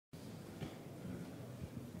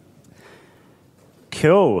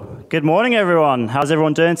Cool. Good morning, everyone. How's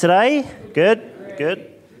everyone doing today? Good?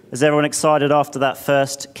 Good. Is everyone excited after that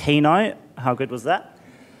first keynote? How good was that?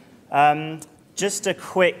 Just a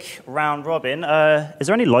quick round robin. Is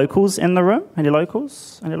there any locals in the room? Any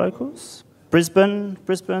locals? Any locals? Brisbane,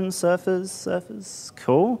 surfers.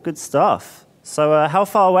 Cool, good stuff. So how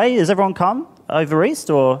far away? Has everyone come? Over east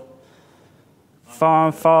or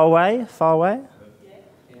far away? Far away?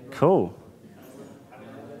 Cool.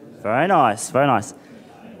 Very nice, very nice.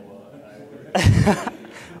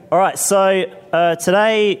 All right, so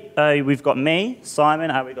today we've got me,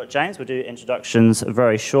 Simon, and we've got James. We'll do introductions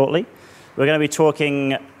very shortly. We're going to be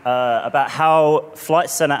talking about how Flight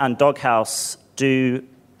Centre and Doghouse do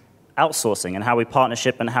outsourcing and how we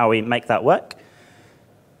partnership and how we make that work.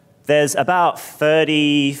 There's about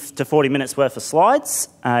 30 to 40 minutes worth of slides.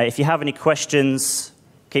 If you have any questions,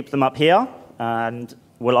 keep them up here, and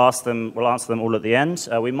we'll answer them all at the end.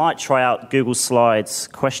 We might try out Google Slides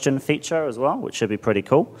question feature as well, which should be pretty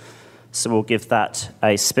cool. So we'll give that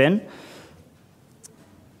a spin.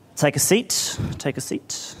 Take a seat. Take a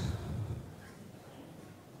seat.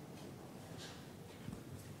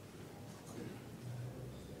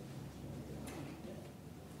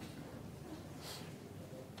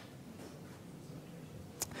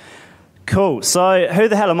 Cool. So who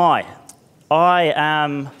the hell am I? I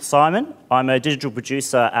am Simon. I'm a digital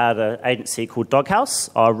producer at an agency called Doghouse.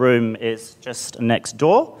 Our room is just next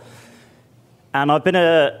door. And I've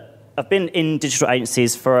been in digital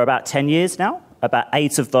agencies for about 10 years now. About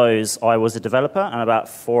 8 of those I was a developer, and about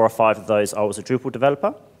 4 or 5 of those I was a Drupal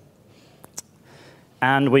developer.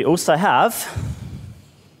 And we also have...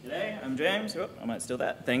 G'day, I'm James. Oh, I might steal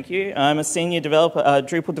that. Thank you. I'm a senior developer,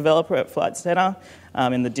 Drupal developer at Flight Centre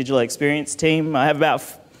in the digital experience team. I have about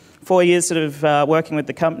 4 years sort of working with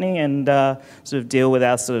the company and sort of deal with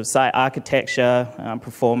our sort of site architecture,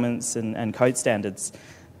 performance, and code standards.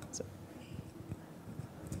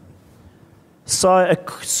 So a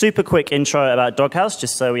super quick intro about Doghouse,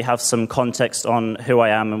 just so we have some context on who I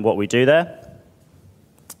am and what we do there.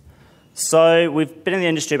 So we've been in the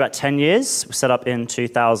industry about 10 years. We set up in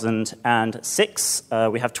 2006.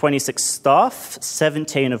 We have 26 staff,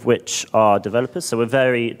 17 of which are developers, so we're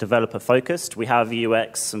very developer-focused. We have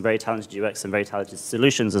UX, some very talented UX and very talented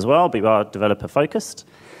solutions as well, but we are developer-focused.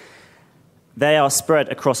 They are spread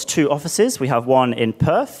across 2 offices. We have one in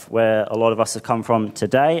Perth, where a lot of us have come from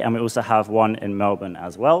today, and we also have one in Melbourne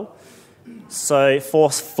as well. So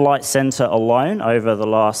for Flight Centre alone, over the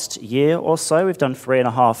last year or so, we've done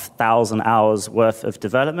 3,500 hours worth of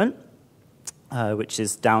development, which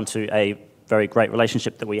is down to a very great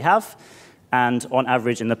relationship that we have. And on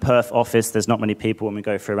average, in the Perth office, there's not many people when we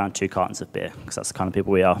go through around 2 cartons of beer, because that's the kind of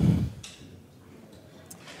people we are.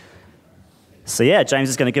 So yeah, James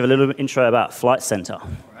is going to give a little intro about Flight Centre.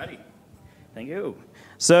 Alrighty, thank you.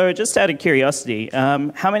 So just out of curiosity,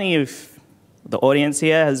 how many of the audience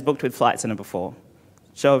here has booked with Flight Centre before?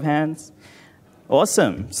 Show of hands.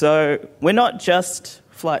 Awesome. So we're not just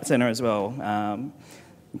Flight Centre as well.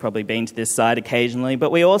 You've probably been to this site occasionally,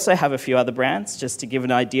 but we also have a few other brands, just to give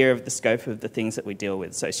an idea of the scope of the things that we deal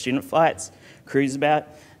with. So student flights, cruise about.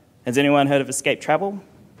 Has anyone heard of Escape Travel?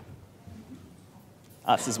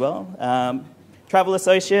 Us as well. Travel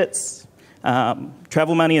Associates,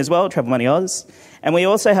 Travel Money as well, Travel Money Oz. And we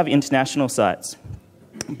also have international sites.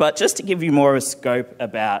 But just to give you more of a scope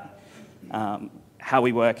about how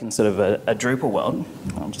we work in sort of a Drupal world,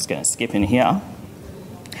 I'm just going to skip in here.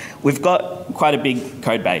 We've got quite a big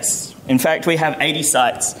code base. In fact, we have 80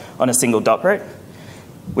 sites on a single dot root,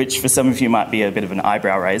 which for some of you might be a bit of an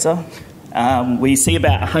eyebrow raiser. We see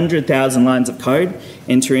about 100,000 lines of code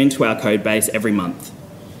enter into our code base every month.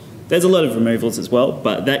 There's a lot of removals as well,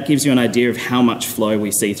 but that gives you an idea of how much flow we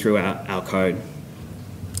see through our code.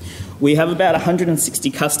 We have about 160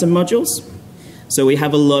 custom modules. So we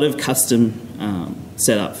have a lot of custom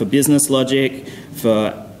set up for business logic,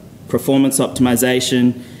 for performance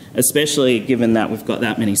optimization, especially given that we've got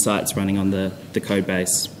that many sites running on the code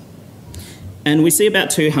base. And we see about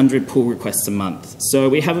 200 pull requests a month. So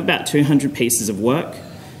we have about 200 pieces of work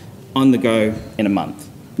on the go in a month.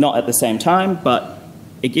 Not at the same time, but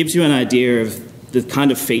it gives you an idea of the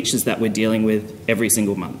kind of features that we're dealing with every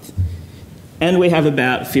single month. And we have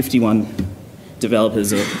about 51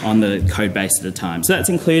 developers on the code base at a time. So that's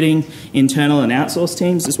including internal and outsource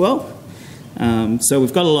teams as well. So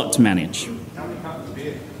we've got a lot to manage. How many cartons of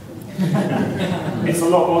beer? It's a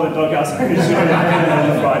lot more than Doghouse on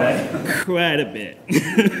a Friday. Quite a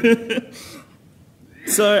bit.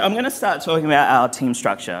 So I'm going to start talking about our team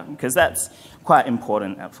structure, because that's quite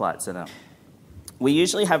important at Flight Centre. We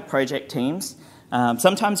usually have project teams,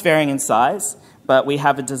 sometimes varying in size, but we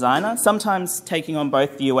have a designer, sometimes taking on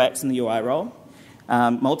both the UX and the UI role,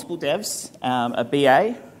 multiple devs, a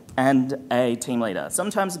BA, and a team leader.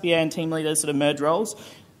 Sometimes the BA and team leader sort of merge roles,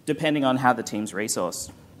 depending on how the team's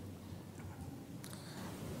resourced.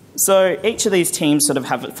 So each of these teams sort of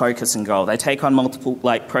have a focus and goal. They take on multiple,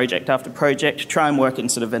 like project after project, try and work in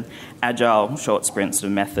sort of an agile, short sprint sort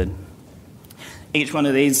of method. Each one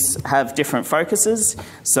of these have different focuses.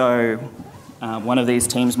 So one of these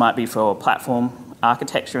teams might be for platform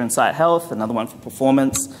architecture and site health, another one for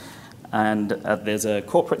performance, and there's a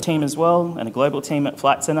corporate team as well, and a global team at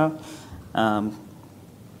Flight Centre.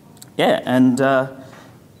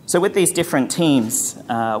 So with these different teams,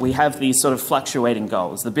 we have these sort of fluctuating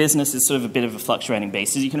goals. The business is sort of a bit of a fluctuating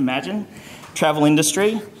beast. As you can imagine, travel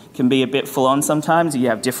industry can be a bit full on sometimes. You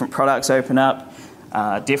have different products open up,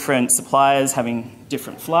 different suppliers having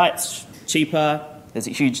different flights, cheaper, there's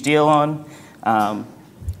a huge deal on.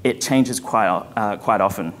 It changes quite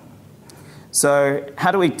often. So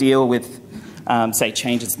how do we deal with, say,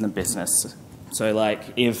 changes in the business? So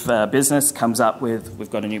like if a business comes up with, we've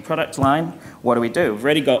got a new product line, what do? We've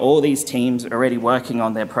already got all these teams already working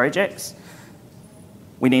on their projects.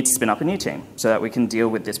 We need to spin up a new team so that we can deal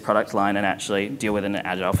with this product line and actually deal with it in an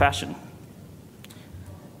agile fashion.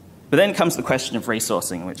 But then comes the question of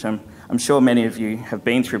resourcing, which I'm sure many of you have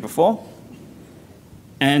been through before.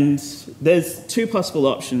 And there's two possible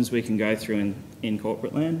options we can go through in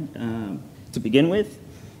corporate land to begin with.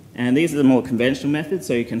 And these are the more conventional methods,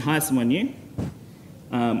 so you can hire someone new,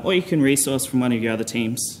 or you can resource from one of your other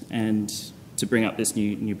teams and to bring up this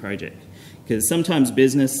new project. Because sometimes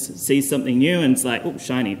business sees something new and it's like, oh,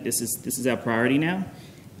 shiny, this is our priority now,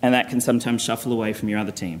 and that can sometimes shuffle away from your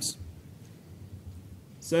other teams.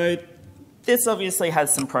 So this obviously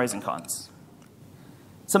has some pros and cons.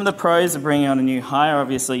 Some of the pros of bringing on a new hire,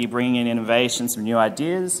 obviously you're bringing in innovation, some new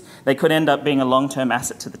ideas. They could end up being a long-term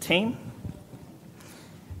asset to the team.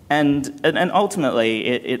 And ultimately,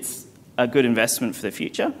 it's a good investment for the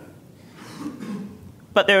future.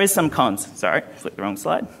 But there is some cons. Sorry, flipped the wrong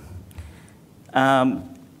slide.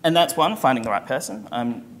 And that's one, finding the right person.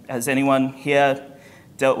 Has anyone here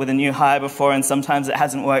dealt with a new hire before and sometimes it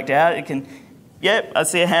hasn't worked out? It can, yep, I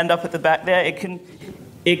see a hand up at the back there. It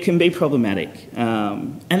can be problematic.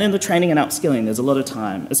 And then the training and upskilling, there's a lot of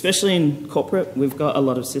time. Especially in corporate, we've got a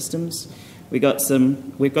lot of systems. We've got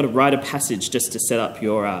a rite of passage just to set up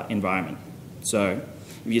your environment. So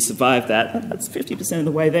if you survive that, that's 50% of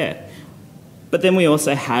the way there. But then we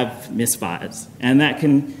also have misfires. And that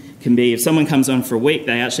can be, if someone comes on for a week,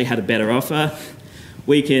 they actually had a better offer.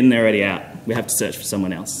 Week in, they're already out. We have to search for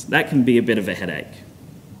someone else. That can be a bit of a headache.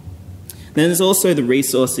 Then there's also the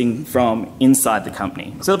resourcing from inside the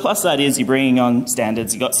company. So the plus side is you're bringing on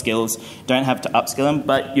standards, you've got skills, don't have to upskill them,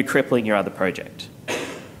 but you're crippling your other project.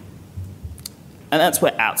 And that's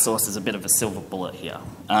where Outsource is a bit of a silver bullet here.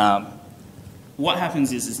 What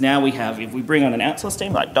happens is now we have, if we bring on an outsource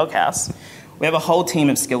team like Doghouse, we have a whole team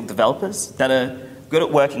of skilled developers that are good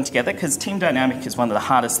at working together, because team dynamic is one of the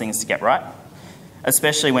hardest things to get right,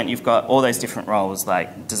 especially when you've got all those different roles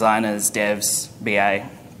like designers, devs, BA.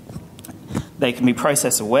 They can be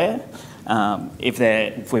process aware.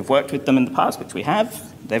 If we've worked with them in the past, which we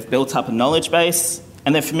have, they've built up a knowledge base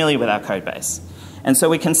and they're familiar with our code base. And so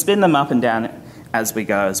we can spin them up and down as we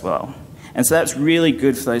go as well. And so that's really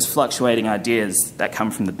good for those fluctuating ideas that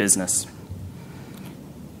come from the business.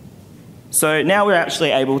 So now we're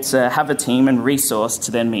actually able to have a team and resource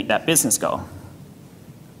to then meet that business goal.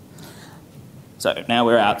 So now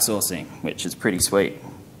we're outsourcing, which is pretty sweet.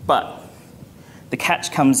 But the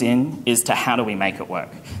catch comes in is to how do we make it work?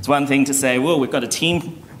 It's one thing to say, well, we've got a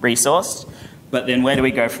team resourced, but then where do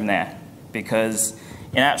we go from there? Because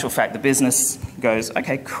in actual fact, the business goes,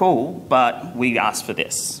 okay, cool, but we asked for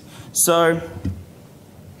this. So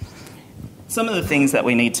some of the things that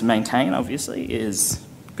we need to maintain, obviously, is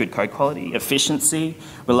good code quality, efficiency,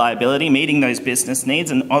 reliability, meeting those business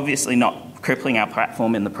needs, and obviously not crippling our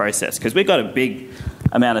platform in the process, because we've got a big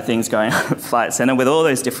amount of things going on at Flight Centre with all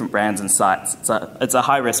those different brands and sites. It's a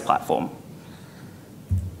high-risk platform.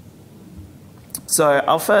 So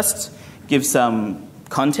I'll first give some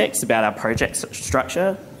context about our project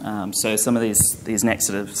structure. So some of these next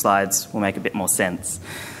sort of slides will make a bit more sense.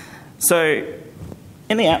 So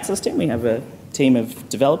in the Outsource team, we have a team of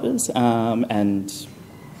developers and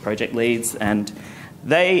project leads, and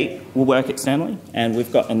they will work externally. And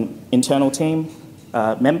we've got an internal team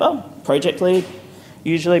member, project lead,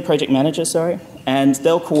 usually project manager, sorry, and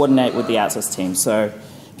they'll coordinate with the Outsource team. So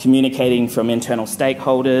communicating from internal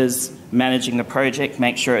stakeholders, managing the project,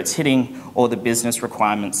 make sure it's hitting all the business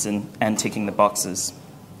requirements and ticking the boxes.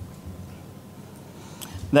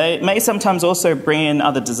 They may sometimes also bring in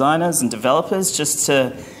other designers and developers just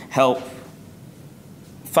to help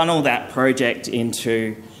funnel that project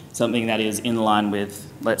into something that is in line with,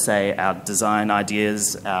 let's say, our design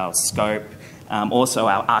ideas, our scope, also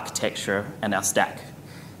our architecture and our stack,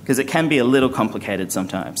 because it can be a little complicated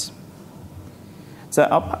sometimes. So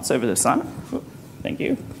I'll pass over to Simon. Thank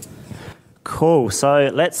you. Cool. So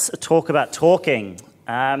let's talk about talking.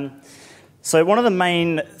 So one of the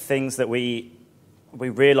main things that we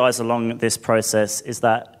realize along this process is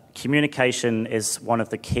that communication is one of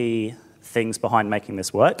the key things behind making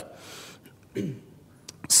this work.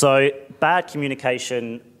 So bad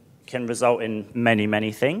communication can result in many,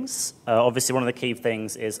 many things. Obviously, one of the key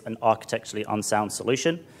things is an architecturally unsound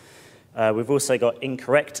solution. We've also got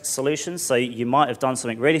incorrect solutions. So you might have done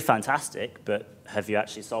something really fantastic, but have you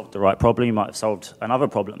actually solved the right problem? You might have solved another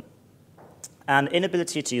problem. And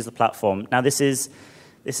inability to use the platform. Now, this is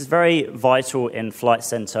very vital in Flight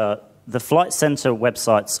Centre. The Flight Centre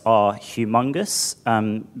websites are humongous.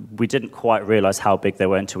 We didn't quite realize how big they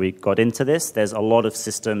were until we got into this. There's a lot of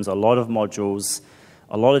systems, a lot of modules,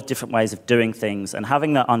 a lot of different ways of doing things, and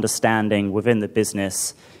having that understanding within the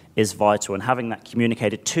business is vital, and having that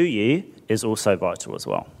communicated to you is also vital as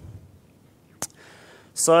well.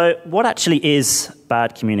 So what actually is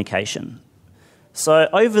bad communication? So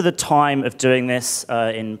over the time of doing this,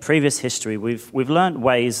 in previous history, we've learned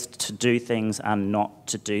ways to do things and not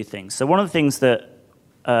to do things. So one of the things that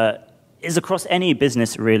is across any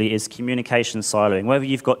business really is communication siloing. Whether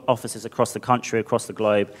you've got offices across the country, across the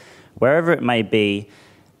globe, wherever it may be,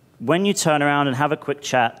 when you turn around and have a quick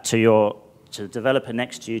chat to the developer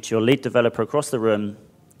next to you, to your lead developer across the room,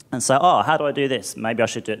 and say, oh, how do I do this? Maybe I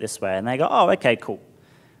should do it this way. And they go, oh, okay, cool.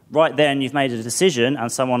 Right then, you've made a decision,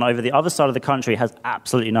 and someone over the other side of the country has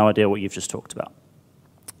absolutely no idea what you've just talked about.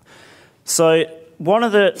 So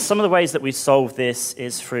some of the ways that we solve this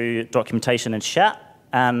is through documentation and chat,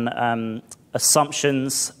 and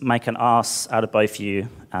assumptions make an ass out of both you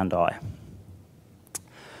and I.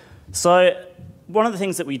 So one of the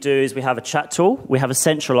things that we do is we have a chat tool. We have a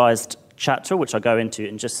centralized chat tool, which I'll go into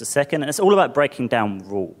in just a second, and it's all about breaking down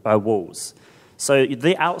walls. So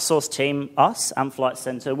the Outsource team, us and Flight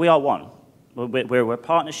Centre, we are one. We're a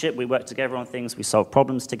partnership. We work together on things. We solve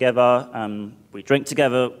problems together. We drink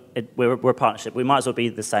together. We're a partnership. We might as well be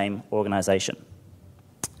the same organization.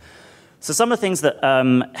 So some of the things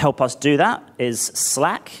that help us do that is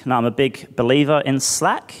Slack. Now, I'm a big believer in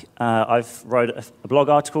Slack. I've wrote a blog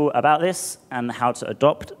article about this and how to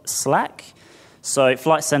adopt Slack. So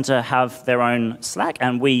Flight Centre have their own Slack,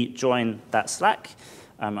 and we join that Slack.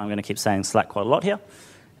 I'm going to keep saying Slack quite a lot here.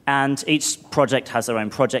 And each project has their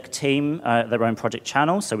own project team, their own project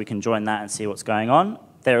channel, so we can join that and see what's going on.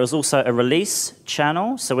 There is also a release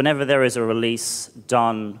channel, so whenever there is a release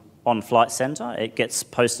done on Flight Centre, it gets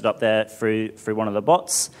posted up there through one of the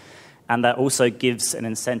bots, and that also gives an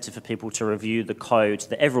incentive for people to review the code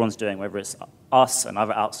that everyone's doing, whether it's us,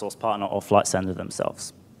 another outsourced partner, or Flight Centre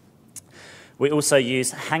themselves. We also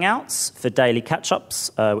use Hangouts for daily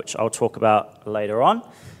catch-ups, which I'll talk about later on.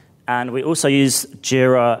 And we also use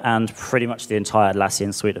Jira and pretty much the entire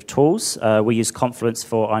Atlassian suite of tools. We use Confluence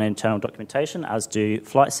for our internal documentation, as do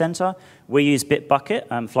Flight Centre. We use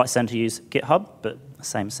Bitbucket. Flight Centre use GitHub, but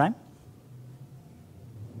same.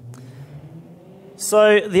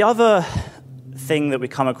 So the other thing that we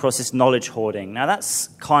come across is knowledge hoarding. Now, that's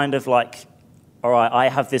kind of like, all right, I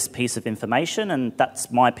have this piece of information, and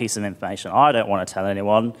that's my piece of information. I don't want to tell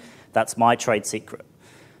anyone. That's my trade secret.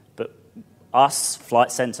 But us,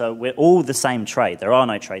 Flight Centre, we're all the same trade. There are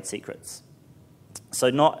no trade secrets. So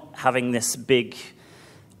not having this big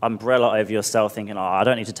umbrella over yourself thinking, oh, I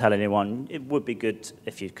don't need to tell anyone, it would be good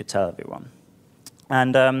if you could tell everyone.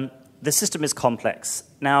 And the system is complex.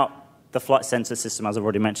 Now, the Flight Centre system, as I've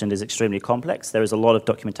already mentioned, is extremely complex. There is a lot of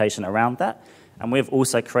documentation around that. And we've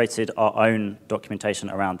also created our own documentation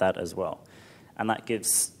around that as well. And that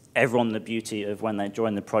gives everyone the beauty of when they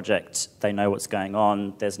join the project, they know what's going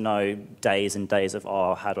on. There's no days and days of,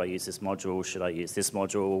 oh, how do I use this module? Should I use this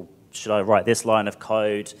module? Should I write this line of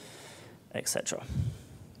code? Etc.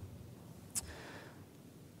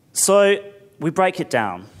 So we break it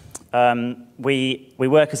down. We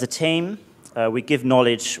work as a team. We give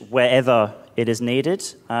knowledge wherever it is needed.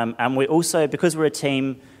 And we also, because we're a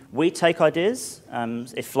team, we take ideas.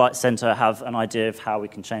 If Flight Centre have an idea of how we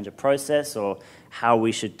can change a process or how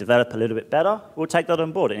we should develop a little bit better, we'll take that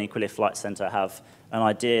on board. And equally, if Flight Centre have an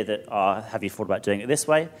idea that, have you thought about doing it this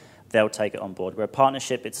way, they'll take it on board. We're a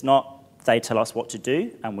partnership. It's not they tell us what to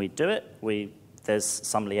do and we do it. There's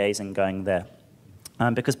some liaising going there.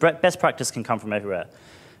 Because best practice can come from everywhere.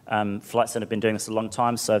 Flight Centre have been doing this a long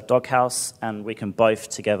time, so have Doghouse, and we can both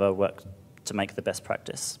together work to make the best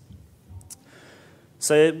practice.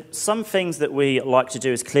 So some things that we like to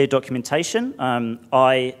do is clear documentation.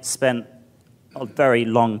 I spent a very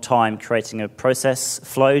long time creating a process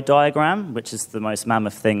flow diagram, which is the most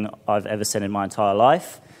mammoth thing I've ever seen in my entire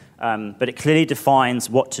life. But it clearly defines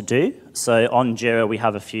what to do. So on Jira, we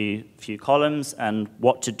have a few columns and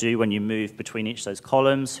what to do when you move between each of those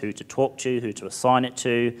columns, who to talk to, who to assign it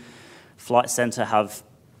to. Flight Centre have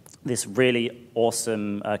this really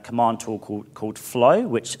awesome command tool called Flow,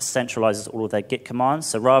 which centralizes all of their Git commands.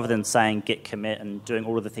 So rather than saying git commit and doing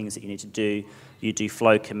all of the things that you need to do, you do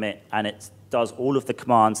flow commit, and it does all of the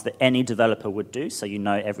commands that any developer would do, so you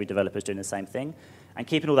know every developer is doing the same thing, and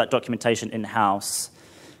keeping all that documentation in-house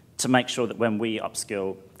to make sure that when we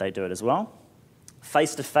upskill, they do it as well.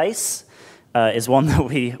 Face-to-face is one that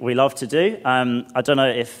we love to do. I don't know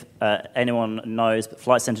if anyone knows, but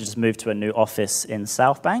Flight Centre just moved to a new office in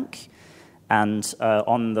South Bank, and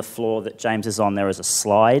on the floor that James is on, there is a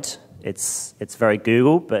slide. It's very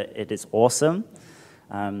Google, but it is awesome.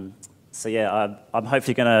 So yeah, I'm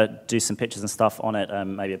hopefully going to do some pictures and stuff on it,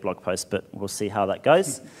 maybe a blog post, but we'll see how that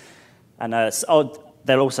goes. And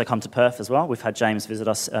they'll also come to Perth as well. We've had James visit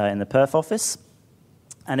us in the Perth office.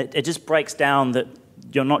 And it just breaks down that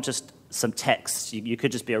you're not just some text. You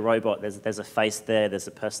could just be a robot. There's a face there, there's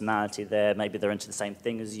a personality there, maybe they're into the same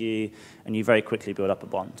thing as you, and you very quickly build up a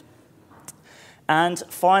bond. And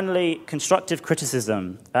finally, constructive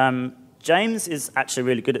criticism. James is actually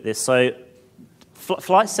really good at this. So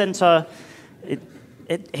Flight Centre,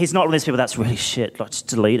 he's not one of those people that's really shit, like just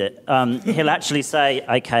delete it. He'll actually say,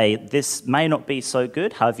 okay, this may not be so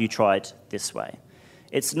good, have you tried this way?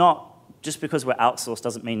 It's not, just because we're outsourced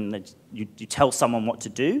doesn't mean that you tell someone what to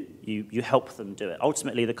do, you help them do it.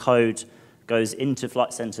 Ultimately, the code goes into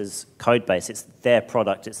Flight Centre's code base. It's their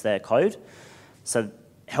product, it's their code. So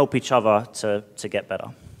help each other to get better.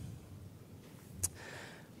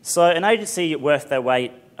 So an agency worth their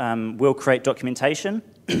weight will create documentation.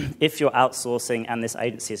 If you're outsourcing and this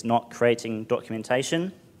agency is not creating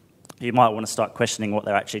documentation, you might want to start questioning what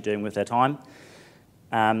they're actually doing with their time.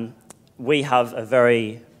 We have a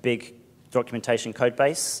very big documentation code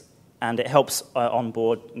base, and it helps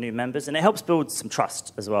onboard new members, and it helps build some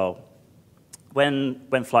trust as well.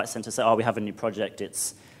 When Flight Centre say, oh, we have a new project,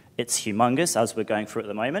 it's humongous, as we're going through at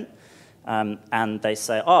the moment, and they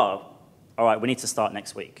say, oh, all right, we need to start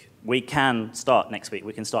next week. We can start next week,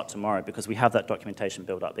 we can start tomorrow, because we have that documentation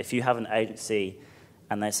built up. If you have an agency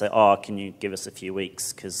and they say, oh, can you give us a few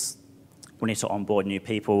weeks, because we need to onboard new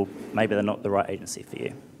people, maybe they're not the right agency for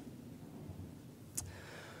you.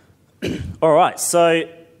 All right, so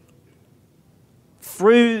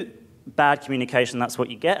through bad communication, that's what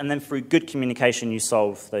you get, and then through good communication, you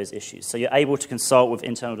solve those issues. So you're able to consult with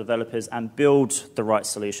internal developers and build the right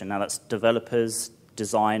solution. Now that's developers,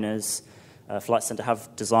 designers. Flight Centre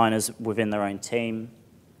have designers within their own team.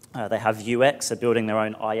 They have UX, so building their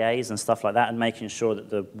own IAs and stuff like that, and making sure that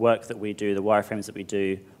the work that we do, the wireframes that we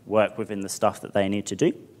do, work within the stuff that they need to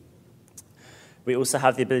do. We also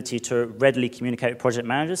have the ability to readily communicate with project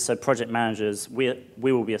managers. So project managers, we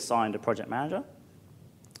will be assigned a project manager,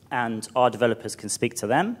 and our developers can speak to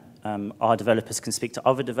them. Our developers can speak to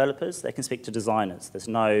other developers. They can speak to designers. There's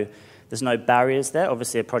no barriers there.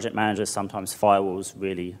 Obviously, a project manager sometimes firewalls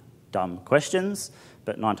really dumb questions,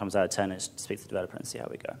 but 9 times out of 10, it's speak to the developer and see how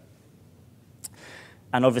we go.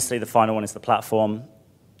 And obviously, the final one is the platform.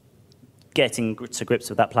 Getting to grips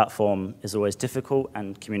with that platform is always difficult,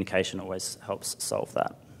 and communication always helps solve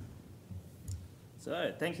that.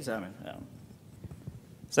 So, thank you, Simon.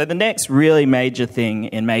 So the next really major thing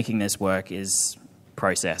in making this work is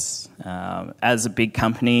process. As a big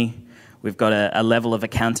company, we've got a level of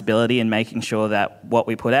accountability in making sure that what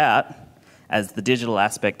we put out, as the digital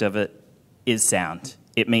aspect of it, is sound.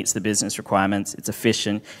 It meets the business requirements, it's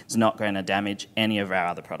efficient, it's not going to damage any of our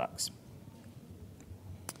other products.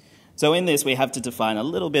 So in this, we have to define a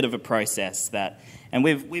little bit of a process that, and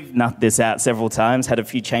we've knocked this out several times, had a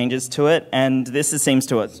few changes to it, and this seems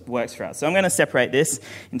to works for us. So I'm going to separate this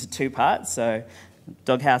into 2 parts. So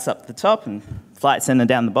Doghouse up the top and Flight Centre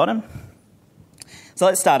down the bottom. So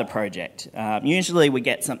let's start a project. Usually we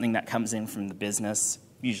get something that comes in from the business,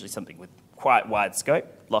 usually something with quite wide scope,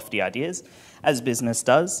 lofty ideas, as business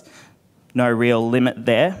does. No real limit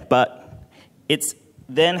there, but it's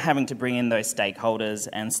then having to bring in those stakeholders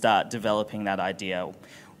and start developing that idea.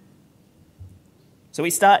 So we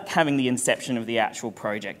start having the inception of the actual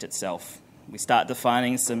project itself. We start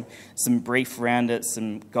defining some brief around it,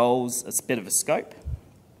 some goals, a bit of a scope.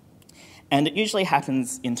 And it usually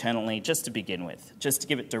happens internally just to begin with, just to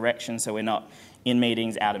give it direction so we're not in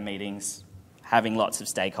meetings, out of meetings, having lots of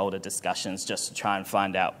stakeholder discussions just to try and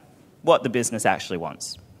find out what the business actually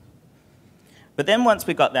wants. But then once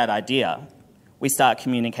we got that idea, we start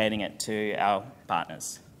communicating it to our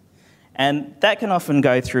partners. And that can often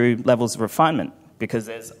go through levels of refinement because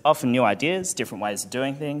there's often new ideas, different ways of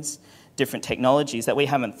doing things, different technologies that we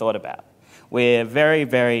haven't thought about. We're very,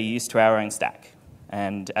 very used to our own stack.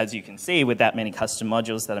 And as you can see with that many custom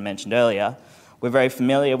modules that I mentioned earlier, we're very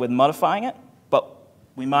familiar with modifying it, but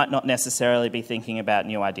we might not necessarily be thinking about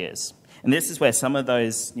new ideas. And this is where some of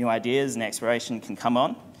those new ideas and exploration can come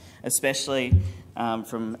on, especially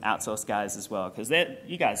from Outsource guys as well, because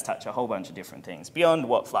you guys touch a whole bunch of different things beyond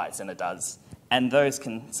what Flight Centre does, and those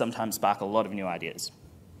can sometimes spark a lot of new ideas.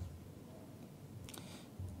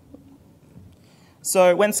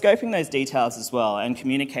 So when scoping those details as well and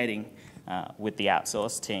communicating with the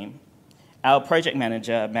Outsource team, our project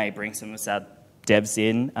manager may bring some of our devs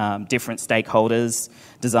in, different stakeholders,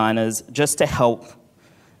 designers, just to help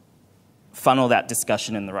funnel that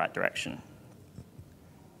discussion in the right direction.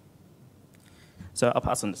 So I'll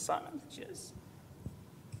pass on to Simon. Cheers.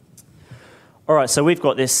 All right, so we've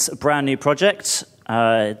got this brand new project.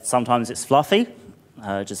 Sometimes it's fluffy.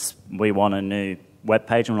 We want a new web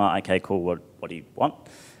page, and we're like, okay, cool, what do you want?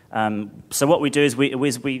 So what we do is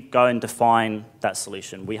we go and define that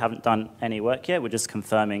solution. We haven't done any work yet, we're just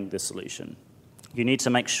confirming the solution. You need to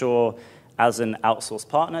make sure, as an outsource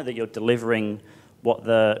partner, that you're delivering what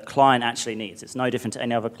the client actually needs. It's no different to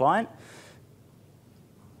any other client.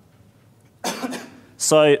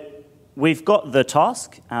 So we've got the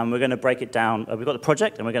task, and we're going to break it down. We've got the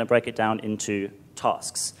project, and we're going to break it down into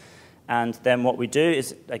tasks. And then what we do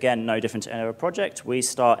is, again, no different to any other project. We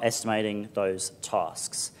start estimating those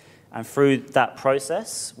tasks. And through that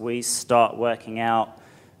process, we start working out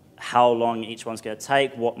how long each one's going to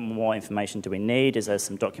take, what more information do we need, is there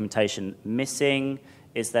some documentation missing,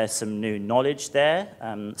 is there some new knowledge there?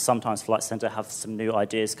 Sometimes Flight Centre have some new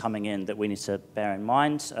ideas coming in that we need to bear in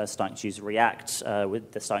mind. Starting to use React,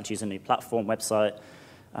 they're starting to use a new platform website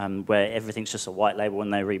where everything's just a white label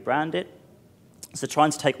when they rebrand it. So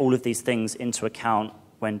trying to take all of these things into account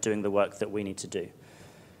when doing the work that we need to do.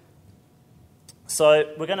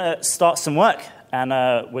 So we're going to start some work, and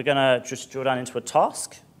we're going to just drill down into a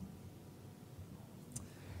task.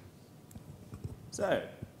 So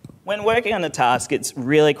when working on a task, it's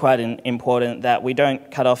really quite important that we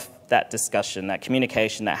don't cut off that discussion, that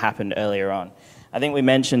communication that happened earlier on. I think we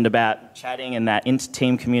mentioned about chatting and that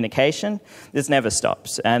inter-team communication. This never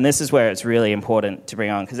stops, and this is where it's really important to bring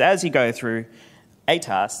on, because as you go through a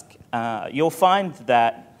task, you'll find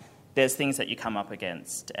that there's things that you come up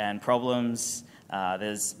against and problems.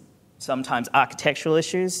 There's sometimes architectural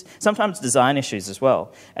issues, sometimes design issues as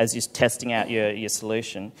well, as you're testing out your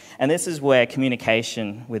solution. And this is where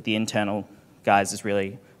communication with the internal guys is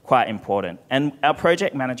really quite important. And our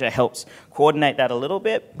project manager helps coordinate that a little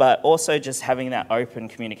bit, but also just having that open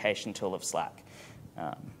communication tool of Slack.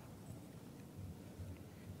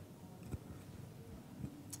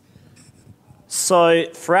 So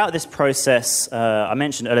throughout this process, I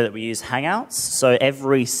mentioned earlier that we use Hangouts. So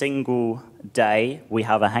every single day we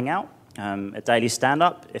have a Hangout, a daily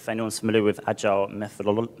stand-up. If anyone's familiar with agile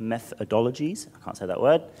methodologies, I can't say that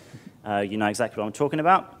word, you know exactly what I'm talking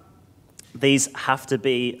about. These have to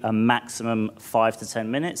be a maximum 5 to 10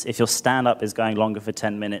 minutes. If your stand-up is going longer for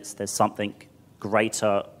 10 minutes, there's something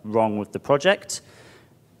greater wrong with the project.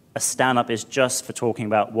 A stand-up is just for talking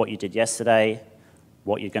about what you did yesterday,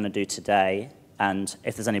 what you're going to do today, and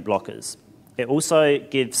if there's any blockers. It also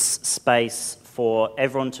gives space for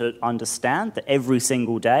everyone to understand that every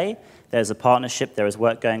single day there's a partnership, there is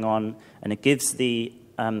work going on, and it gives the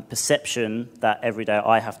perception that every day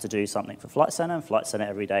I have to do something for Flight Centre, and Flight Centre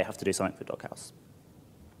every day have to do something for Doghouse.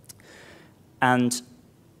 And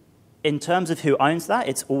in terms of who owns that,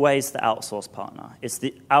 it's always the outsource partner. It's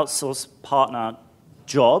the outsource partner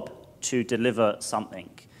job to deliver something.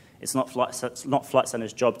 It's not Flight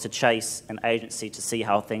Centre's job to chase an agency to see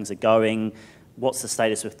how things are going, what's the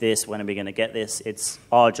status with this, when are we going to get this. It's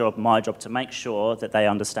our job, my job, to make sure that they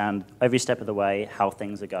understand every step of the way how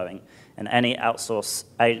things are going. And any outsource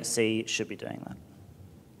agency should be doing that.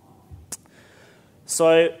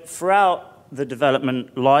 So throughout the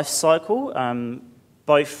development life cycle,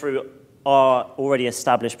 both through our already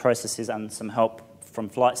established processes and some help from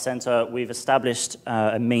Flight Centre, we've established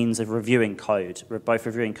a means of reviewing code. We're both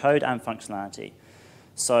reviewing code and functionality.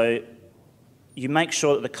 So you make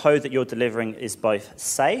sure that the code that you're delivering is both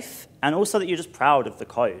safe and also that you're just proud of the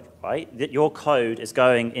code, right? That your code is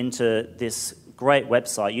going into this great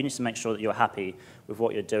website. You need to make sure that you're happy with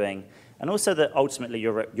what you're doing, and also that ultimately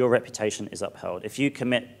your reputation is upheld. If you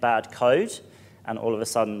commit bad code and all of a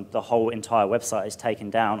sudden the whole entire website is taken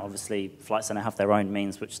down. Obviously, Flight Centre have their own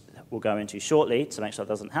means, which we'll go into shortly to make sure that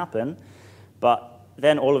doesn't happen. But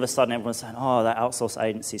then all of a sudden everyone's saying, oh, that outsource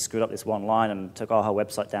agency screwed up this one line and took our whole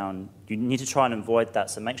website down. You need to try and avoid that,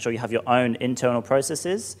 so make sure you have your own internal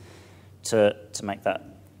processes to make that,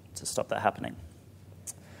 to stop that happening.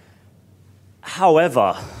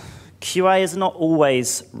 However, QA is not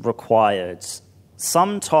always required.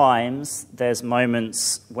 Sometimes there's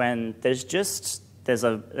moments when there's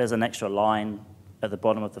an extra line at the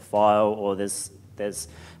bottom of the file, or there's the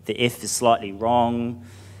if is slightly wrong.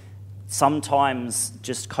 Sometimes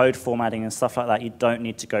just code formatting and stuff like that, you don't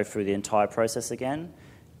need to go through the entire process again.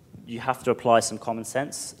 You have to apply some common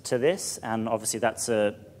sense to this, and obviously that's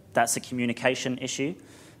a communication issue.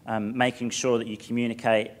 Making sure that you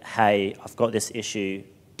communicate, hey, I've got this issue,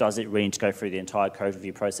 does it really need to go through the entire code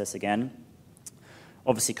review process again?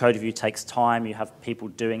 Obviously, code review takes time. You have people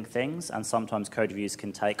doing things, and sometimes code reviews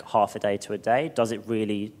can take half a day to a day. Does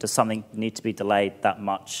something need to be delayed that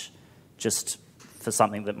much just for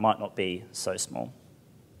something that might not be so small?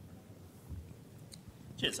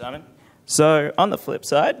 Cheers, Simon. So on the flip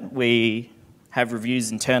side, we have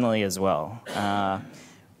reviews internally as well.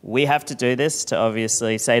 We have to do this to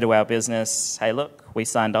obviously say to our business, hey, look, we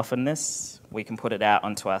signed off on this. We can put it out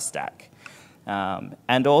onto our stack.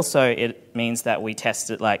 And also it means that we test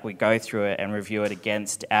it, like we go through it and review it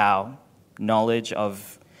against our knowledge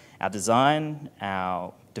of our design,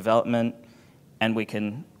 our development, and we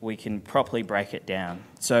can properly break it down.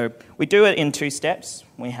 So we do it in 2 steps.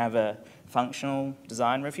 We have a functional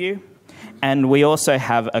design review, and we also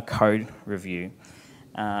have a code review.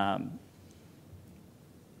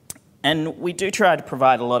 And we do try to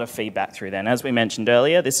provide a lot of feedback through then. As we mentioned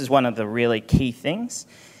earlier, this is one of the really key things,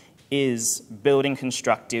 is building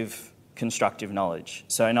constructive knowledge.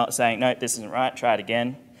 So not saying, no, this isn't right, try it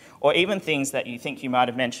again. Or even things that you think you might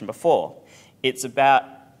have mentioned before. It's about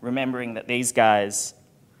remembering that these guys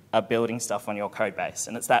are building stuff on your code base.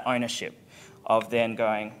 And it's that ownership of then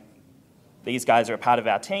going, these guys are a part of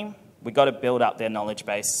our team. We've got to build up their knowledge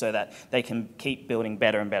base so that they can keep building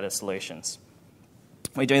better and better solutions.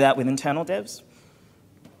 We do that with internal devs.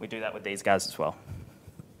 We do that with these guys as well.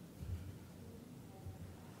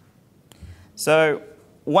 So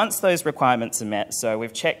once those requirements are met, so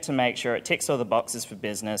we've checked to make sure it ticks all the boxes for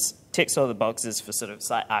business, ticks all the boxes for sort of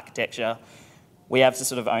site architecture, we have to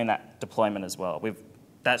sort of own that deployment as well.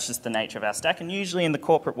 That's just the nature of our stack, and usually in the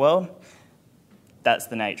corporate world, that's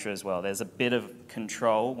the nature as well. There's a bit of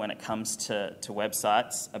control when it comes to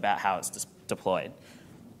websites about how it's deployed.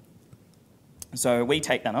 So we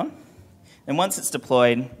take that on, and once it's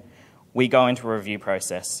deployed, we go into a review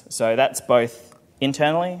process. So that's both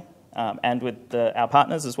internally and with our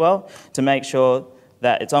partners as well, to make sure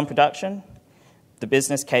that it's on production. The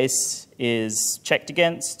business case is checked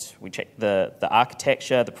against. We check the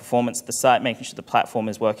architecture, the performance of the site, making sure the platform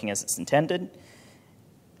is working as it's intended.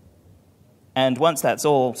 And once that's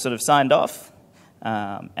all sort of signed off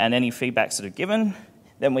and any feedback sort of given,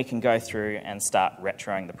 then we can go through and start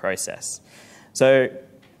retroing the process. So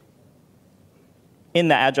in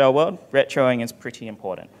the agile world, retroing is pretty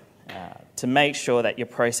important to make sure that your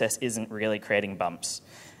process isn't really creating bumps.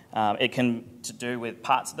 It can to do with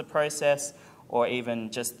parts of the process, or even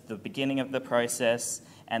just the beginning of the process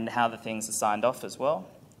and how the things are signed off as well.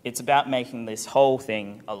 It's about making this whole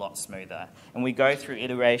thing a lot smoother. And we go through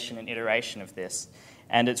iteration and iteration of this.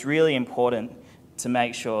 And it's really important to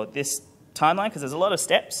make sure this timeline, because there's a lot of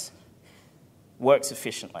steps, works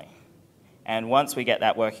efficiently. And once we get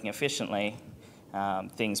that working efficiently,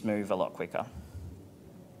 things move a lot quicker.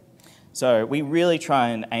 So we really try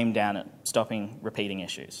and aim down at stopping repeating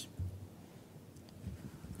issues.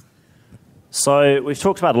 So we've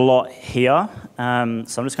talked about a lot here, so I'm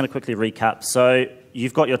just going to quickly recap. So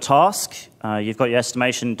you've got your task, you've got your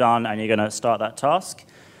estimation done, and you're going to start that task.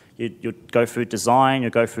 You'll go through design,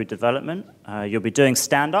 you'll go through development. You'll be doing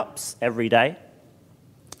stand-ups every day.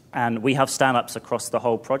 And we have stand-ups across the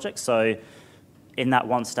whole project. So in that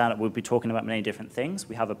one stand-up, we'll be talking about many different things.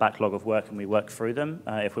 We have a backlog of work, and we work through them.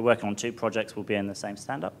 If we're working on 2 projects, we'll be in the same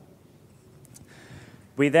stand-up.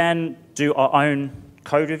 We then do our own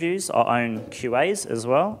code reviews, our own QAs as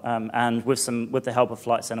well, and with the help of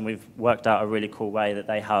Flight Centre, we've worked out a really cool way that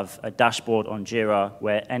they have a dashboard on Jira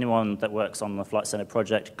where anyone that works on the Flight Centre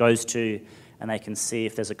project goes to, and they can see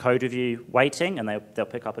if there's a code review waiting, and they'll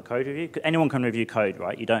pick up a code review. Anyone can review code,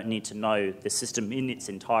 right? You don't need to know the system in its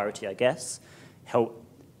entirety, I guess.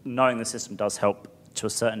 Knowing the system does help to a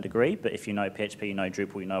certain degree, but if you know PHP, you know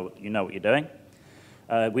Drupal, you know what you're doing.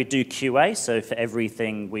 We do QA, so for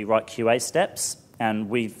everything we write QA steps, And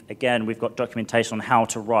we've got documentation on how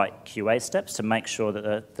to write QA steps to make sure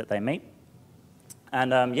that they meet.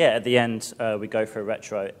 And at the end, we go for a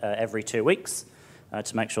retro every 2 weeks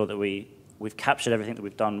to make sure that we've captured everything that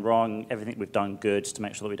we've done wrong, everything we've done good, to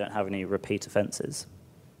make sure that we don't have any repeat offences.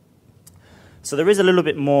 So there is a little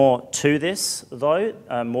bit more to this, though,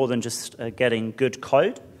 more than just getting good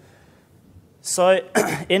code. So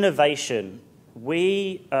innovation.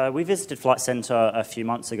 We visited Flight Centre a few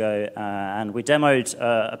months ago, and we demoed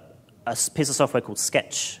a piece of software called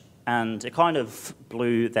Sketch. And it kind of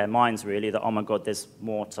blew their minds, really, that, oh my God, there's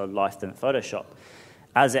more to life than Photoshop.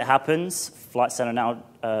 As it happens, Flight Centre now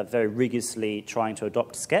very rigorously trying to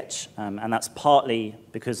adopt Sketch, and that's partly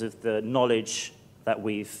because of the knowledge that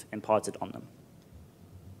we've imparted on them.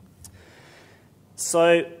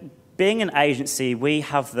 So being an agency, we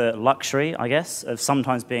have the luxury, I guess, of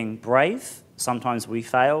sometimes being brave. Sometimes we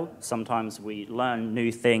fail. Sometimes we learn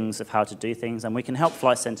new things of how to do things, and we can help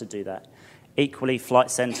Flight Centre do that. Equally,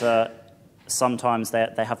 Flight Centre, sometimes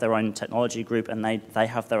they have their own technology group, and they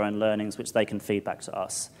have their own learnings, which they can feed back to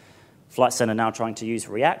us. Flight Centre now trying to use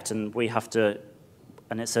React, and we have to,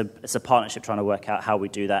 and it's a partnership trying to work out how we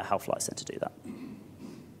do that, how Flight Centre do that.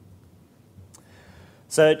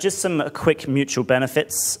 So just some quick mutual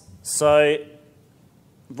benefits. So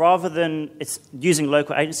rather than it's using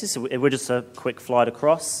local agencies, so we're just a quick flight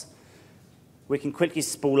across, we can quickly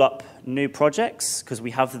spool up new projects because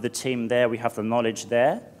we have the team there, we have the knowledge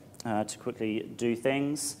there to quickly do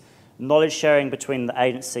things. Knowledge sharing between the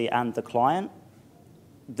agency and the client.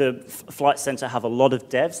 The Flight Centre have a lot of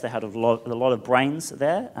devs, they have a lot of brains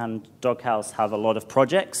there, and Doghouse have a lot of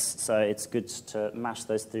projects, so it's good to mash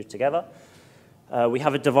those two together. We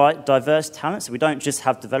have a diverse talent, so we don't just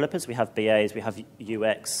have developers, we have BAs, we have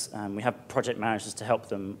UX, we have project managers to help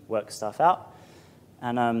them work stuff out.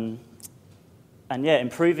 And yeah,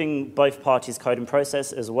 improving both parties' code and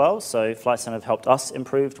process as well. So Flight Centre have helped us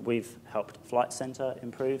improve, we've helped Flight Centre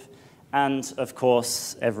improve. And of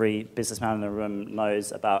course, every businessman in the room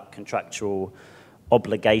knows about contractual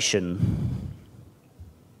obligation.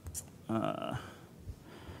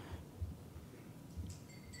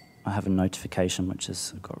 I have a notification which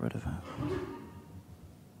has got rid of it.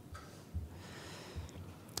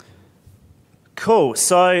 Cool.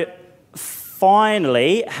 So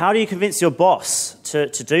finally, how do you convince your boss to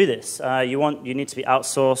do this? You need to be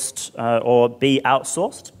outsourced or be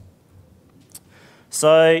outsourced.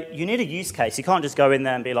 So you need a use case. You can't just go in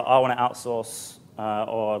there and be like, I want to outsource,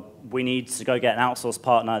 or we need to go get an outsource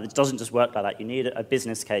partner. It doesn't just work like that. You need a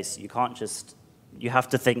business case. You can't just... You have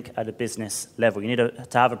to think at a business level. You need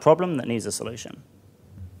to have a problem that needs a solution.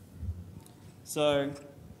 So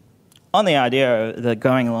on the idea of the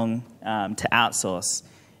going along to outsource,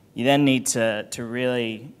 you then need to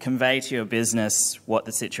really convey to your business what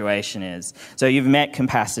the situation is. So you've met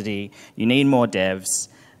capacity, you need more devs,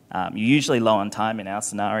 you're usually low on time in our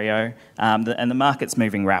scenario, and the market's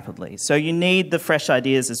moving rapidly. So you need the fresh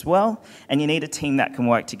ideas as well, and you need a team that can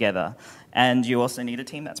work together. And you also need a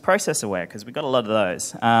team that's process aware, because we've got a lot of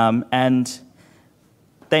those. And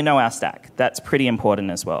they know our stack. That's pretty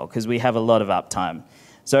important as well, because we have a lot of uptime.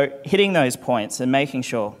 So hitting those points and making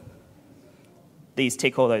sure these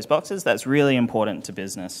tick all those boxes, that's really important to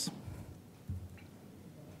business.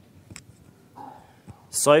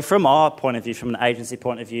 So from our point of view, from an agency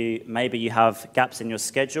point of view, maybe you have gaps in your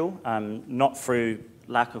schedule, not through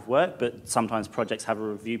lack of work, but sometimes projects have a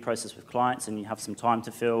review process with clients and you have some time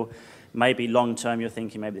to fill. Maybe long-term you're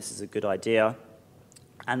thinking maybe this is a good idea.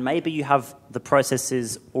 And maybe you have the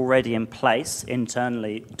processes already in place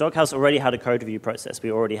internally. Doghouse already had a code review process.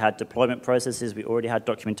 We already had deployment processes. We already had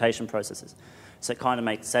documentation processes. So it kind of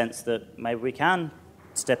makes sense that maybe we can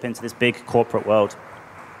step into this big corporate world.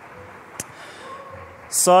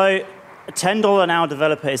 So a $10 an hour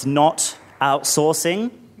developer is not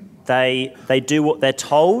outsourcing. They do what they're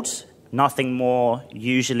told, nothing more,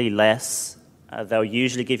 usually less. They'll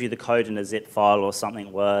usually give you the code in a zip file or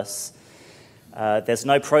something worse. There's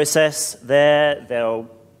no process there.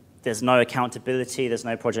 There's no accountability. There's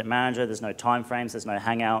no project manager. There's no timeframes. There's no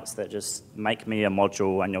hangouts that just make me a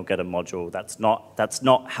module and you'll get a module. That's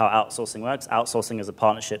not how outsourcing works. Outsourcing is a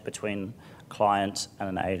partnership between a client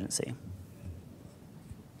and an agency.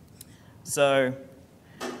 So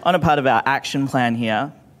on a part of our action plan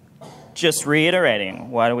here, just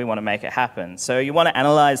reiterating, why do we want to make it happen? So you want to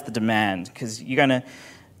analyze the demand because you're going to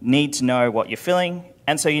need to know what you're filling,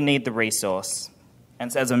 and so you need the resource.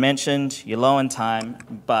 And so as I mentioned, you're low on time,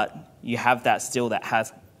 but you have that still that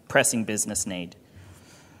has pressing business need.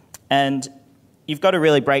 And you've got to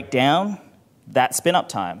really break down that spin-up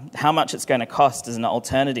time, how much it's going to cost as an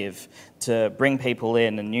alternative to bring people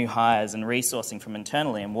in and new hires and resourcing from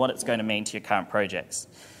internally, and what it's going to mean to your current projects.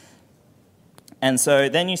 And so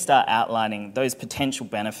then you start outlining those potential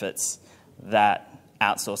benefits that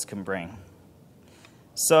Outsource can bring.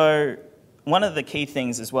 So one of the key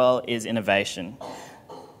things as well is innovation.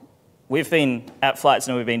 We've been at Flight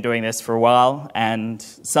Centre, we've been doing this for a while, and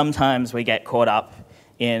sometimes we get caught up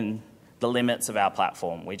in the limits of our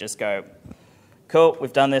platform. We just go, cool,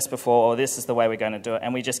 we've done this before, or this is the way we're going to do it,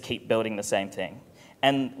 and we just keep building the same thing.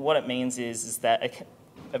 And what it means is that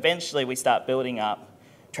eventually we start building up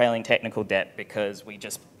trailing technical debt because we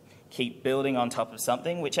just keep building on top of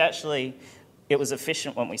something, which actually, it was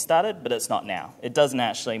efficient when we started, but it's not now. It doesn't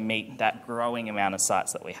actually meet that growing amount of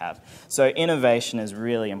sites that we have. So innovation is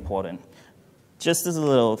really important. Just as a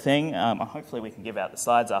little thing, hopefully we can give out the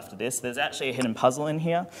slides after this, there's actually a hidden puzzle in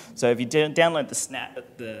here. So if you download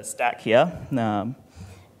the stack here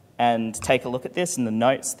and take a look at this in the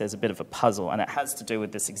notes, there's a bit of a puzzle, and it has to do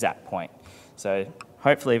with this exact point. So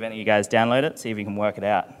hopefully if any of you guys download it, see if you can work it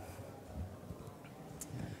out.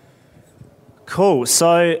 Cool.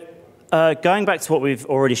 So going back to what we've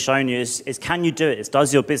already shown you is can you do it?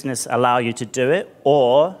 Does your business allow you to do it,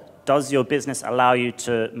 or does your business allow you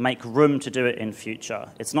to make room to do it in future?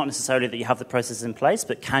 It's not necessarily that you have the processes in place,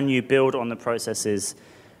 but can you build on the processes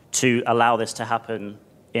to allow this to happen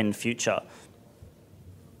in future?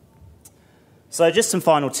 So just some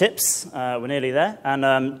final tips. We're nearly there.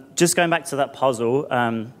 And just going back to that puzzle,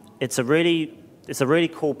 it's a really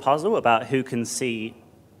cool puzzle about who can see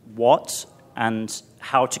what and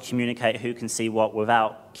how to communicate who can see what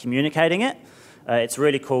without communicating it. It's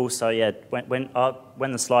really cool. So yeah,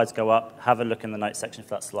 when the slides go up, have a look in the notes section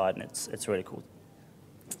for that slide, and it's really cool.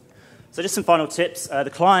 So just some final tips. The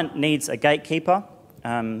client needs a gatekeeper.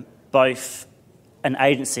 Both an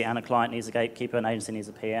agency and a client needs a gatekeeper. An agency needs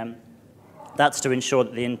a PM. That's to ensure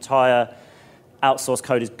that the entire outsource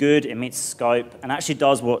code is good, it meets scope, and actually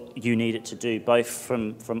does what you need it to do, both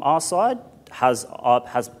from our side, has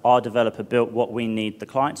our developer built what we need the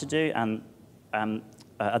client to do, and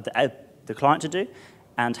the client to do,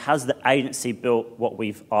 and has the agency built what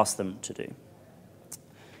we've asked them to do.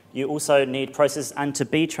 You also need process and to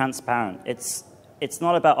be transparent. It's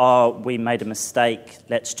not about, oh, we made a mistake,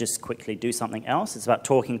 let's just quickly do something else. It's about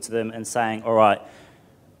talking to them and saying, all right,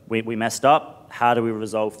 we messed up, how do we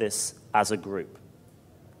resolve this as a group?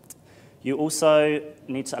 You also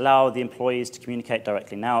need to allow the employees to communicate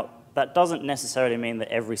directly. Now, that doesn't necessarily mean that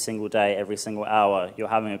every single day, every single hour, you're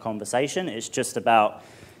having a conversation. It's just about,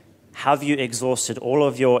 have you exhausted all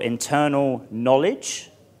of your internal knowledge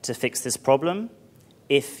to fix this problem?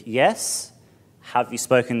 If yes, have you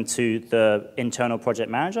spoken to the internal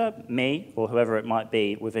project manager, me, or whoever it might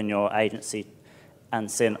be within your agency, and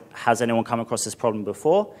seen, has anyone come across this problem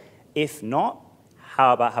before? If not,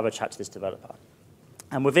 how about have a chat to this developer?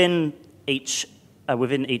 And within each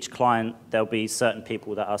client, there'll be certain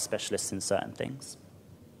people that are specialists in certain things.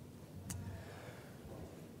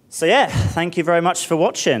 So yeah, thank you very much for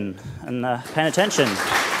watching and paying attention.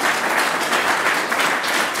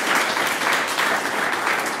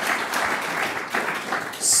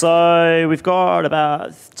 So we've got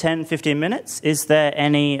about 10, 15 minutes. Is there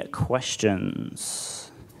any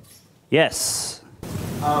questions? Yes.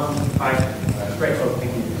 Great talk,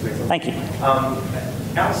 thank you. Thank you.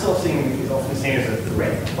 Outsourcing is often seen as a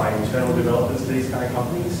threat by internal developers to these kind of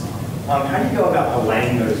companies. How do you go about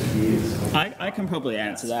allaying those fears? I can probably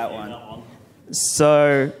answer that one.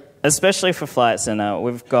 So, especially for Flight Centre,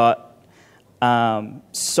 we've got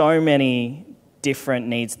so many different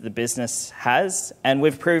needs that the business has, and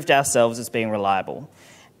we've proved ourselves as being reliable.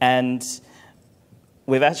 And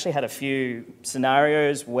we've actually had a few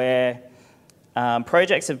scenarios where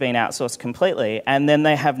projects have been outsourced completely, and then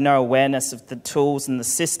they have no awareness of the tools and the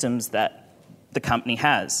systems that the company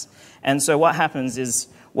has. And so what happens is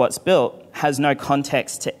what's built has no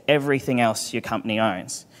context to everything else your company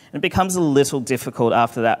owns. And it becomes a little difficult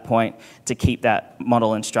after that point to keep that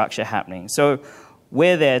model and structure happening. So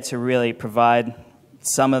we're there to really provide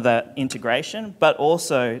some of the integration, but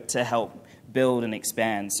also to help build and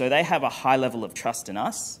expand. So they have a high level of trust in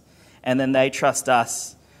us, and then they trust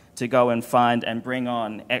us to go and find and bring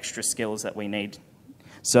on extra skills that we need.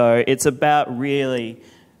 So it's about really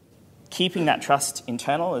keeping that trust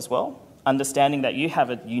internal as well, understanding that you have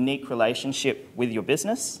a unique relationship with your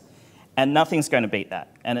business, and nothing's going to beat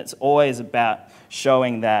that. And it's always about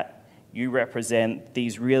showing that you represent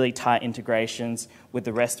these really tight integrations with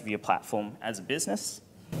the rest of your platform as a business.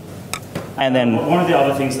 And then one of the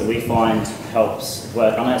other things that we find helps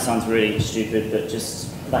work, I know it sounds really stupid, but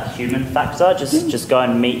just that human factor. Just go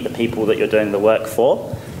and meet the people that you're doing the work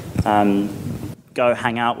for. Go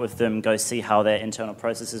hang out with them. Go see how their internal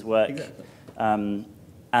processes work. Exactly.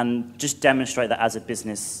 And just demonstrate that as a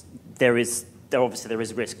business, there is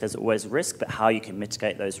risk. There's always risk, but how you can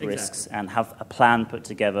mitigate those risks and have a plan put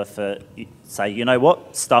together for, say, you know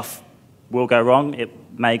what, stuff will go wrong. It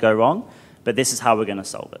may go wrong, but this is how we're going to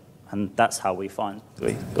solve it. And that's how we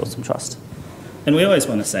build some trust. And we always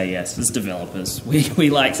want to say yes as developers. We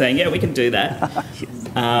like saying, yeah, we can do that.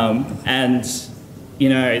 And, you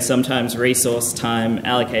know, sometimes resource, time,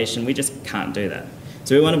 allocation, we just can't do that.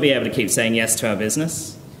 So we want to be able to keep saying yes to our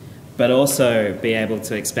business, but also be able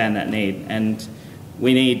to expand that need. And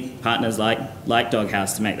we need partners like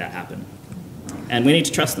Doghouse to make that happen. And we need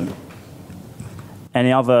to trust them.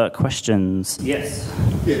 Any other questions? Yes.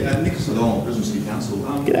 Yeah, Nicholas O'Donnell, Brisbane City Council.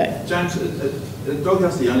 G'day. James, is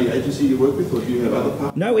Doghouse the only agency you work with, or do you have other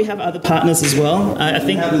partners? No, we have other partners as well. I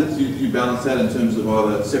think. How do you balance that in terms of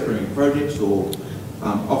either separating projects, or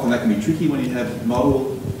often that can be tricky when you have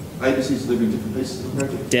multiple agencies delivering different pieces of the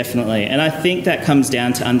project? Definitely. And I think that comes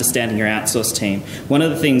down to understanding your outsource team. One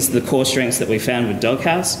of the things, the core strengths that we found with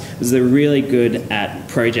Doghouse was they're really good at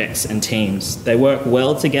projects and teams. They work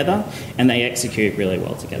well together and they execute really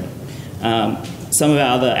well together. Some of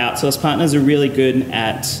our other outsource partners are really good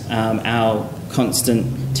at our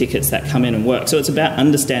constant tickets that come in and work. So it's about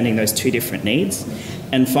understanding those two different needs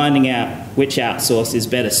and finding out which outsource is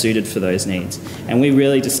better suited for those needs. And we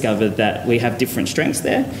really discovered that we have different strengths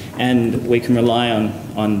there, and we can rely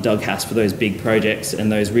on Doghouse for those big projects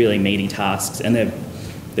and those really meaty tasks, and they're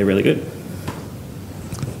really good.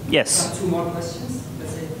 Yes. Two more questions.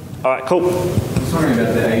 That's it. All right, cool. I was wondering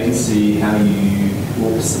about the agency,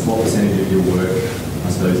 what percentage of your work, I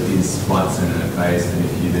suppose, is Flight Centre based, and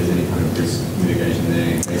if there's any kind of risk mitigation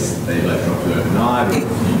there in case they drop you overnight, or if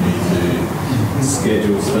you need to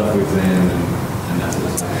schedule stuff with them and that sort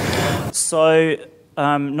of stuff. So,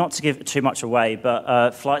 not to give too much away,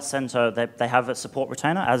 but Flight Centre, they have a support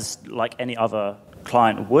retainer, as like any other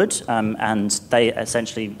client would, and they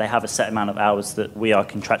have a set amount of hours that we are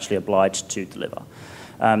contractually obliged to deliver.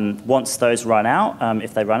 Once those run out,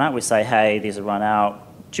 if they run out, we say, hey, these are run out.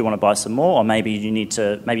 Do you want to buy some more? Or maybe you need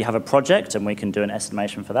to have a project and we can do an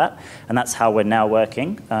estimation for that. And that's how we're now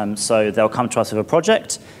working. So they'll come to us with a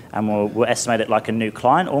project and we'll estimate it like a new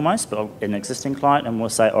client almost, but an existing client. And we'll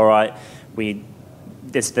say, all right,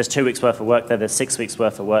 there's 2 weeks worth of work there, there's 6 weeks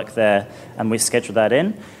worth of work there, and we schedule that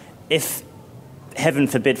in. If, heaven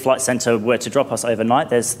forbid, Flight Centre were to drop us overnight,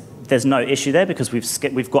 there's no issue there because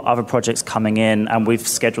we've got other projects coming in and we've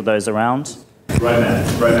scheduled those around.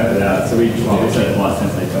 Roadmap it out. So we say Flight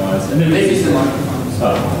Centre guys. And then Use the microphone.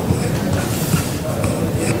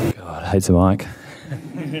 God, I hate the mic.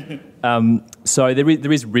 So there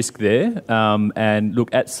is risk there. And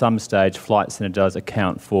look, at some stage, Flight Centre does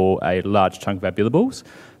account for a large chunk of our billables.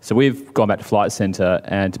 So we've gone back to Flight Centre,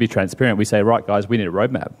 and to be transparent, we say, right, guys, we need a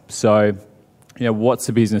roadmap. So, what's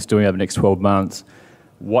the business doing over the next 12 months?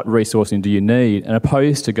 What resourcing do you need? And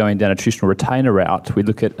opposed to going down a traditional retainer route, we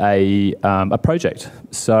look at a project.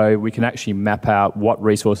 So we can actually map out what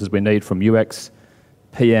resources we need from UX,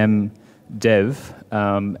 PM, dev,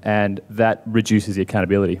 and that reduces the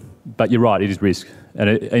accountability. But you're right, it is risk.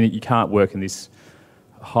 And you can't work in this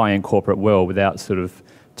high-end corporate world without sort of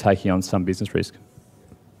taking on some business risk.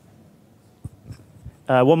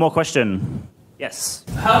 One more question. Yes.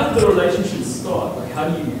 How did the relationship start? Like, how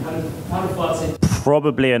did Flight Centre?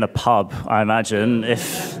 Probably in a pub, I imagine.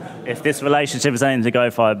 If this relationship is anything to go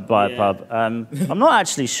by a pub, I'm not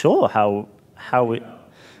actually sure how we.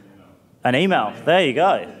 An email. There you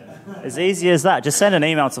go. As easy as that. Just send an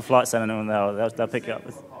email to Flight Centre and they'll pick it up.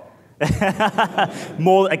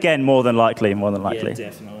 more than likely. Yeah,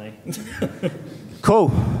 definitely.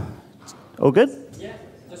 Cool. All good? Yeah,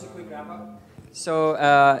 just a quick wrap up.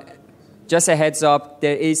 So, just a heads up,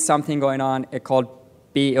 there is something going on called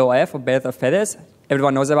BOF, or Birth of Feathers.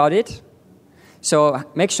 Everyone knows about it. So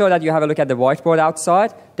make sure that you have a look at the whiteboard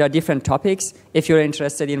outside. There are different topics. If you're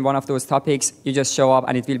interested in one of those topics, you just show up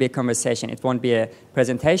and it will be a conversation. It won't be a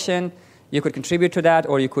presentation. You could contribute to that,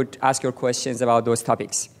 or you could ask your questions about those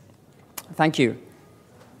topics. Thank you.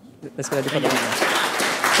 Let's get a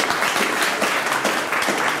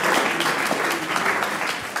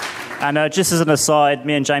And just as an aside,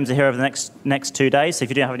 me and James are here over the next 2 days. So if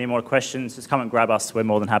you do have any more questions, just come and grab us. We're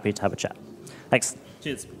more than happy to have a chat. Thanks.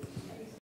 Cheers.